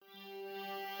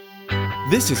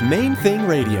This is Main Thing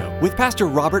Radio with Pastor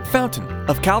Robert Fountain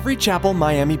of Calvary Chapel,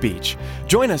 Miami Beach.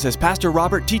 Join us as Pastor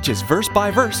Robert teaches verse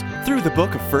by verse through the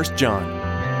book of 1 John.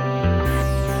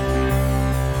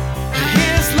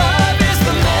 His love is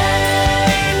the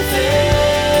main thing.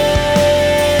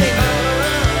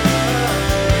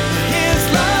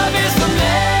 His love is the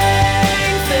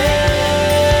main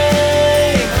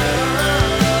thing.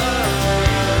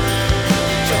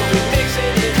 So we're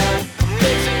mixing it up,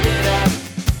 mixing it up.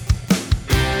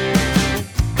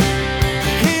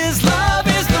 His love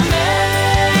is the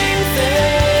main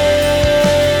thing.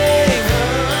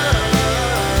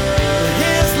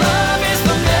 His love is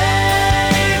the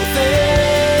main thing.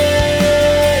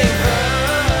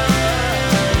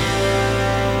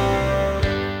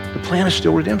 The plan is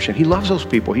still redemption. He loves those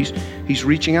people. He's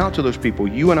reaching out to those people.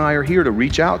 You and I are here to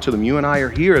reach out to them. You and I are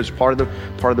here as part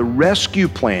of the rescue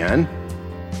plan,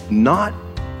 not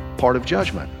part of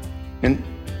judgment. And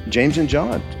James and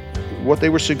John, what they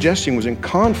were suggesting was in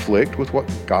conflict with what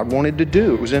God wanted to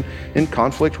do. It was in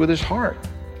conflict with his heart.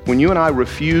 When you and I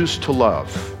refuse to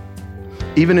love,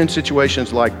 even in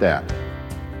situations like that,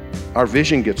 our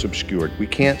vision gets obscured. We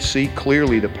can't see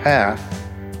clearly the path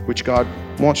which God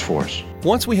wants for us.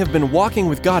 Once we have been walking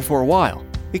with God for a while,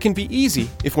 it can be easy,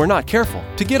 if we're not careful,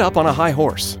 to get up on a high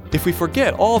horse. If we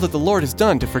forget all that the Lord has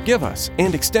done to forgive us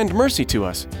and extend mercy to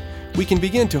us, we can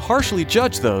begin to harshly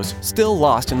judge those still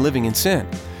lost and living in sin.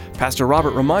 Pastor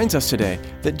Robert reminds us today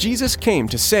that Jesus came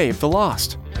to save the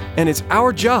lost, and it's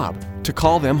our job to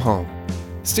call them home.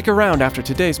 Stick around after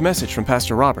today's message from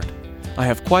Pastor Robert. I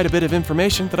have quite a bit of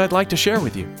information that I'd like to share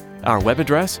with you. Our web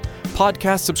address,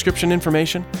 podcast subscription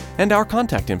information, and our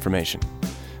contact information.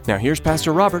 Now here's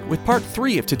Pastor Robert with part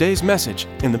 3 of today's message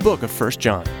in the book of 1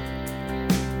 John.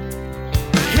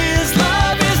 His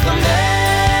love is the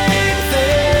main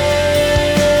thing.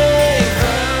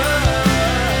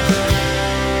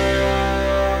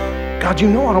 God, you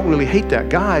know I don't really hate that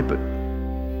guy,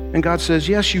 and God says,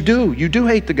 yes, you do. You do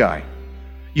hate the guy.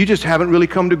 You just haven't really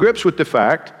come to grips with the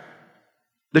fact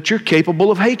that you're capable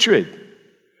of hatred.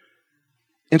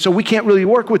 And so we can't really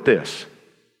work with this.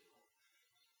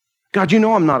 God,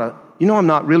 I'm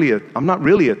not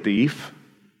really a thief.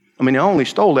 I mean, I only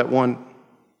stole that one.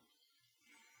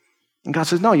 And God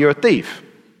says, no, you're a thief.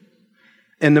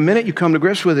 And the minute you come to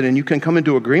grips with it and you can come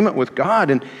into agreement with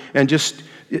God and just,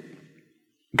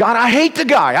 God, I hate the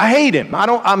guy. I hate him. I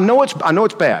know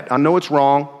it's bad. I know it's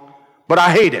wrong, but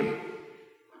I hate him.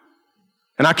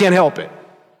 And I can't help it.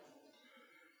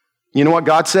 You know what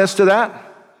God says to that?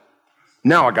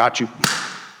 Now I got you.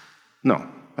 No,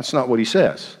 that's not what he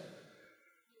says.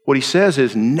 What he says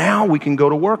is, now we can go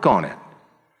to work on it.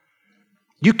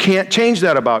 You can't change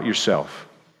that about yourself.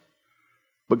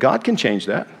 But God can change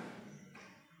that.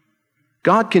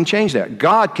 God can change that.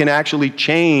 God can actually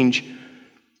change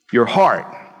your heart.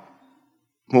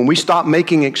 When we stop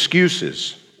making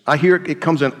excuses, I hear it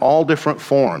comes in all different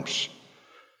forms.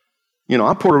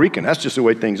 I'm Puerto Rican. That's just the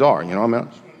way things are.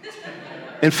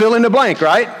 And fill in the blank,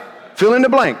 right? Fill in the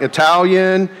blank.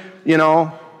 Italian,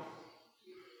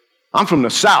 I'm from the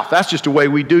South. That's just the way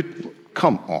we do.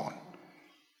 Come on.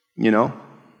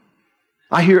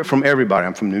 I hear it from everybody.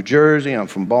 I'm from New Jersey. I'm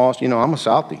from Boston. I'm a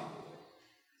Southie.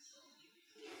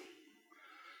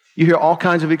 You hear all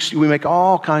kinds of we make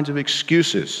all kinds of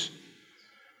excuses.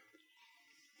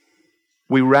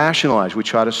 We rationalize. We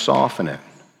try to soften it.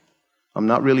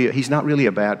 He's not really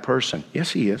a bad person.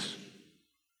 Yes, he is.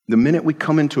 The minute we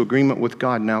come into agreement with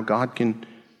God, now God can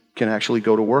actually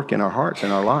go to work in our hearts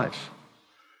and our lives.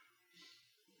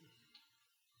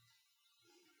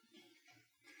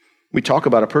 We talk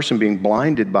about a person being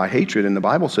blinded by hatred, and the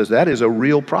Bible says that is a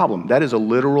real problem. That is a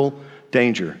literal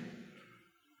danger.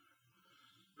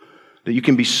 That you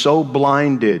can be so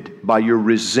blinded by your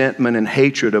resentment and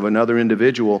hatred of another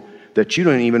individual that you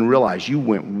don't even realize you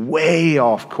went way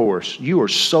off course. You are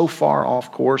so far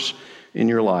off course in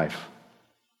your life.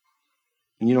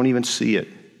 And you don't even see it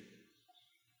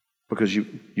because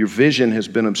your vision has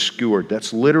been obscured.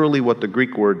 That's literally what the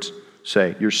Greek words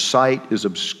say. Your sight is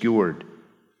obscured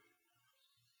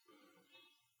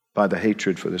by the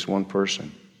hatred for this one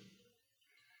person.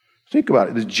 Think about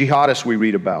it. The jihadists we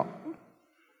read about,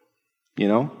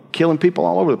 killing people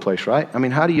all over the place, right? I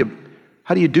mean, how do you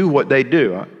do what they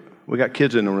do? We got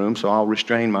kids in the room, so I'll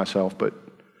restrain myself, but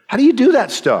how do you do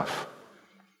that stuff?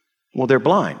 Well, they're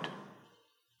blind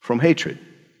from hatred.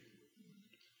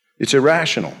 It's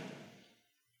irrational.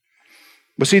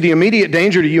 But see, the immediate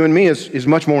danger to you and me is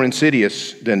much more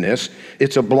insidious than this.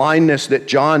 It's a blindness that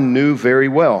John knew very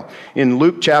well. In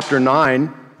Luke chapter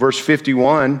 9, verse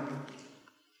 51,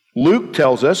 Luke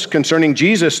tells us concerning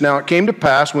Jesus, now it came to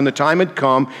pass when the time had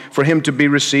come for him to be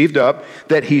received up,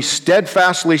 that he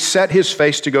steadfastly set his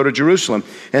face to go to Jerusalem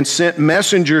and sent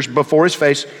messengers before his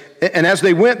face. And as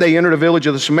they went, they entered a village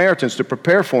of the Samaritans to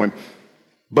prepare for him.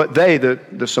 But they,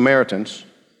 the Samaritans,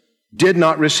 did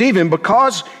not receive him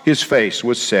because his face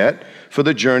was set for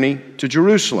the journey to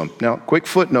Jerusalem. Now, quick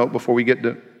footnote before we get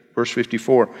to verse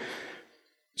 54.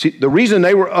 See, the reason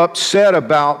they were upset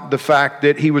about the fact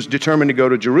that he was determined to go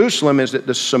to Jerusalem is that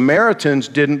the Samaritans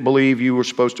didn't believe you were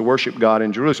supposed to worship God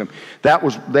in Jerusalem.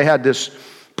 They had this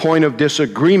point of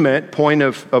disagreement, point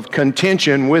of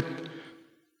contention with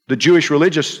the Jewish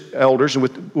religious elders and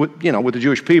with the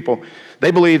Jewish people.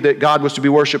 They believed that God was to be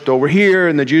worshiped over here,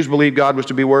 and the Jews believed God was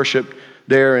to be worshiped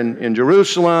there in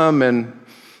Jerusalem. And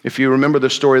if you remember the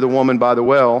story of the woman by the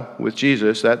well with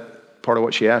Jesus, that's part of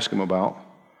what she asked him about.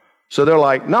 So they're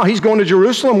like, no, he's going to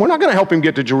Jerusalem. We're not going to help him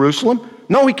get to Jerusalem.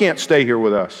 No, he can't stay here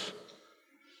with us.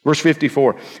 Verse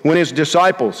 54, when his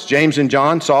disciples, James and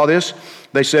John, saw this,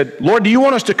 they said, Lord, do you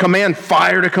want us to command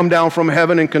fire to come down from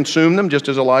heaven and consume them, just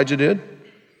as Elijah did?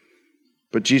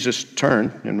 But Jesus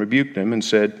turned and rebuked them and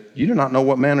said, you do not know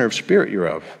what manner of spirit you're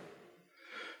of.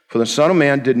 For the Son of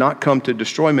Man did not come to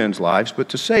destroy men's lives, but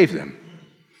to save them.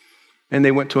 And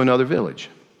they went to another village.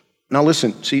 Now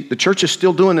listen, see, the church is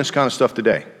still doing this kind of stuff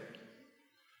today.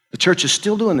 The church is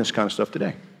still doing this kind of stuff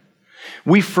today.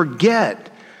 We forget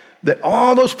that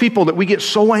all those people that we get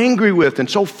so angry with and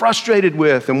so frustrated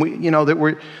with,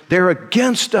 and they're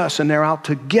against us and they're out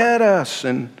to get us,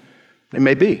 and they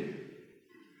may be.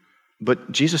 But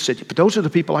Jesus said, but those are the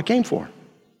people I came for.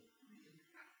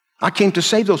 I came to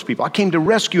save those people. I came to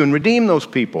rescue and redeem those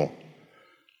people.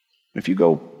 If you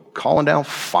go calling down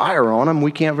fire on them,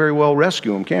 we can't very well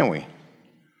rescue them, can we?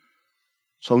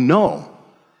 So no.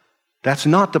 That's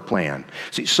not the plan.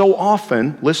 See, so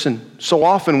often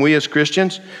we as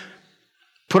Christians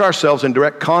put ourselves in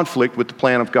direct conflict with the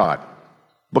plan of God.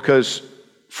 Because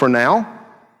for now,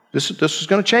 this is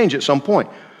going to change at some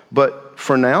point. But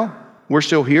for now, we're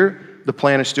still here. The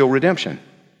plan is still redemption.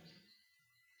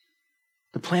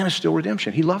 The plan is still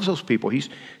redemption. He loves those people.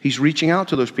 He's reaching out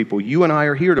to those people. You and I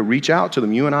are here to reach out to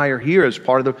them. You and I are here as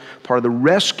part of the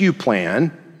rescue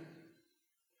plan,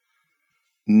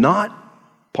 not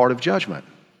part of judgment.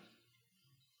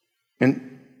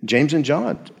 And James and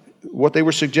John, what they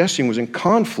were suggesting was in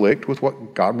conflict with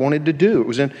what God wanted to do. It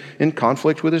was in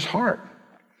conflict with his heart.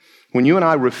 When you and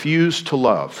I refuse to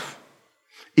love,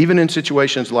 even in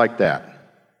situations like that,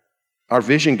 our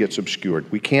vision gets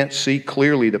obscured. We can't see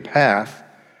clearly the path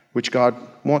which God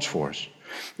wants for us.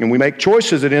 And we make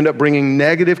choices that end up bringing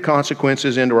negative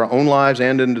consequences into our own lives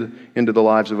and into the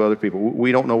lives of other people.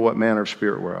 We don't know what manner of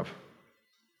spirit we're of.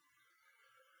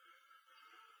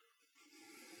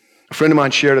 A friend of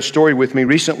mine shared a story with me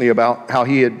recently about how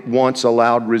he had once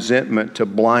allowed resentment to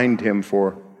blind him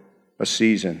for a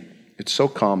season. It's so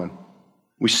common.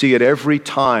 We see it every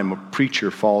time a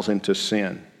preacher falls into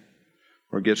sin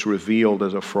or gets revealed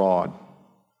as a fraud.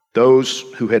 Those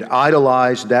who had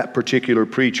idolized that particular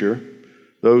preacher,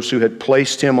 those who had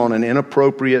placed him on an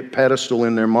inappropriate pedestal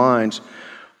in their minds,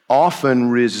 often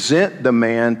resent the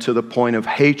man to the point of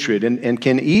hatred and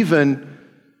can even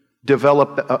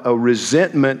develop a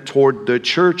resentment toward the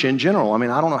church in general. I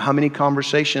mean, I don't know how many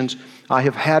conversations I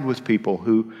have had with people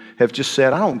who have just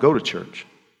said, I don't go to church.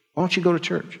 Why don't you go to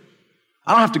church?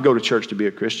 I don't have to go to church to be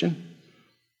a Christian.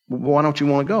 Why don't you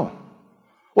want to go?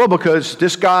 Well, because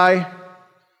this guy,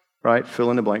 right,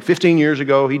 fill in the blank, 15 years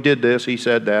ago, he did this, he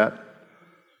said that.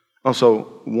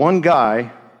 Also, one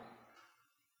guy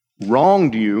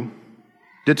wronged you,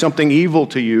 did something evil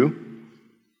to you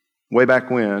way back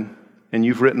when, and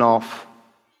you've written off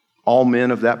all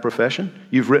men of that profession?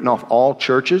 You've written off all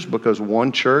churches because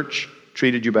one church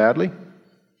treated you badly?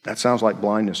 That sounds like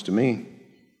blindness to me.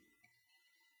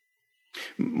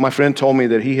 My friend told me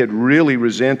that he had really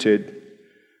resented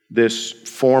this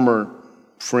former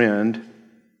friend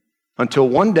until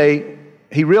one day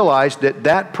he realized that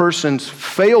that person's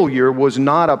failure was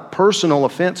not a personal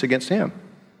offense against him.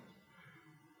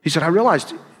 He said, I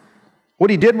realized what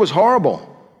he did was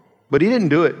horrible, but he didn't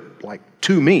do it like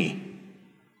to me.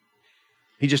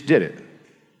 He just did it.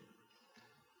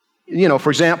 You know,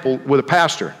 for example, with a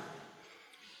pastor,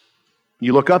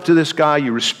 you look up to this guy,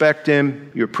 you respect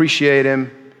him, you appreciate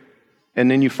him,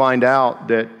 and then you find out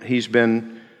that he's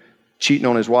been cheating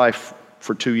on his wife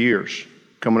for 2 years,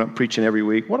 coming up preaching every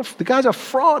week. The guy's a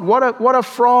fraud. What a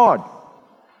fraud.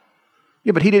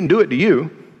 Yeah, but he didn't do it to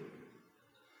you.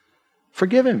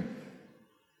 Forgive him.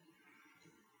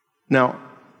 Now,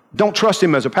 don't trust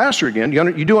him as a pastor again.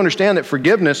 You do understand that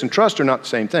forgiveness and trust are not the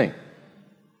same thing.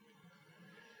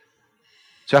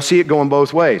 So I see it going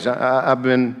both ways. I've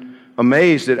been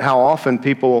amazed at how often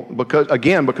people,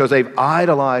 because they've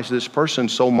idolized this person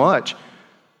so much.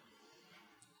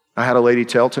 I had a lady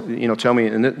tell me,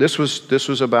 and this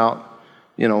was about,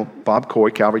 Bob Coy,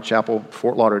 Calvary Chapel,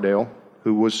 Fort Lauderdale,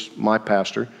 who was my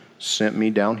pastor, sent me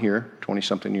down here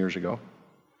 20-something years ago.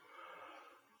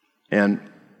 And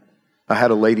I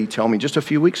had a lady tell me just a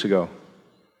few weeks ago,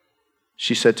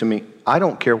 she said to me, I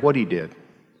don't care what he did.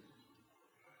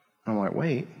 I'm like,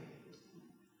 wait,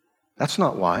 that's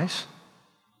not wise.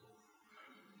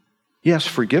 Yes,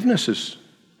 forgiveness is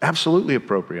absolutely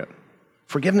appropriate.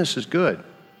 Forgiveness is good.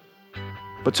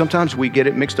 But sometimes we get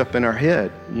it mixed up in our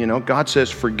head. God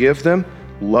says forgive them,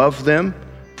 love them,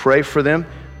 pray for them,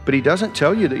 but he doesn't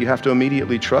tell you that you have to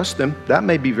immediately trust them. That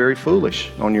may be very foolish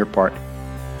on your part.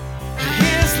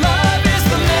 His love is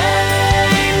the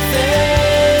main thing.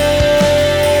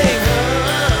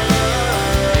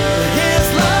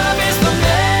 His love is the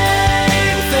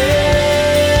main thing.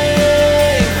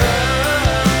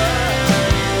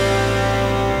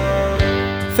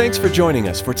 Thanks for joining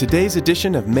us for today's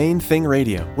edition of Main Thing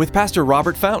Radio with Pastor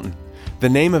Robert Fountain. The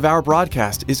name of our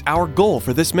broadcast is our goal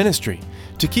for this ministry,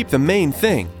 to keep the main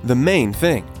thing,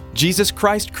 Jesus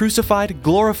Christ crucified,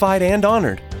 glorified, and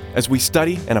honored, as we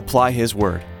study and apply His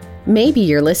Word. Maybe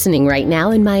you're listening right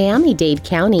now in Miami-Dade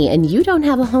County and you don't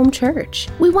have a home church.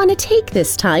 We want to take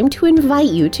this time to invite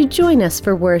you to join us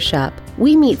for worship.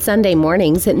 We meet Sunday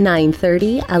mornings at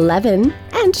 9:30, 11,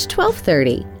 and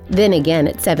 12:30. Then again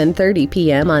at 7:30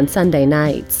 p.m. on Sunday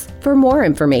nights. For more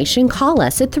information, call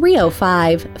us at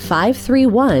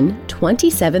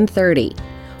 305-531-2730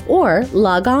 or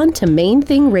log on to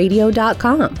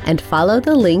mainthingradio.com and follow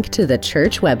the link to the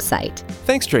church website.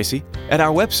 Thanks, Tracy. At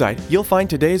our website, you'll find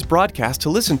today's broadcast to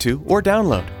listen to or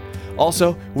download.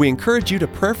 Also, we encourage you to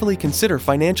prayerfully consider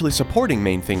financially supporting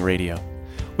Main Thing Radio.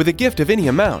 With a gift of any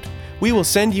amount, we will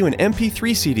send you an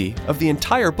MP3 CD of the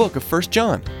entire book of 1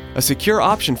 John. A secure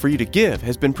option for you to give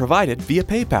has been provided via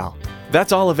PayPal.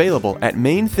 That's all available at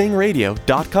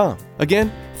mainthingradio.com.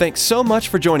 Again, thanks so much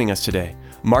for joining us today.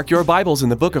 Mark your Bibles in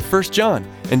the book of 1 John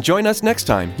and join us next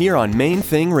time here on Main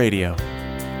Thing Radio.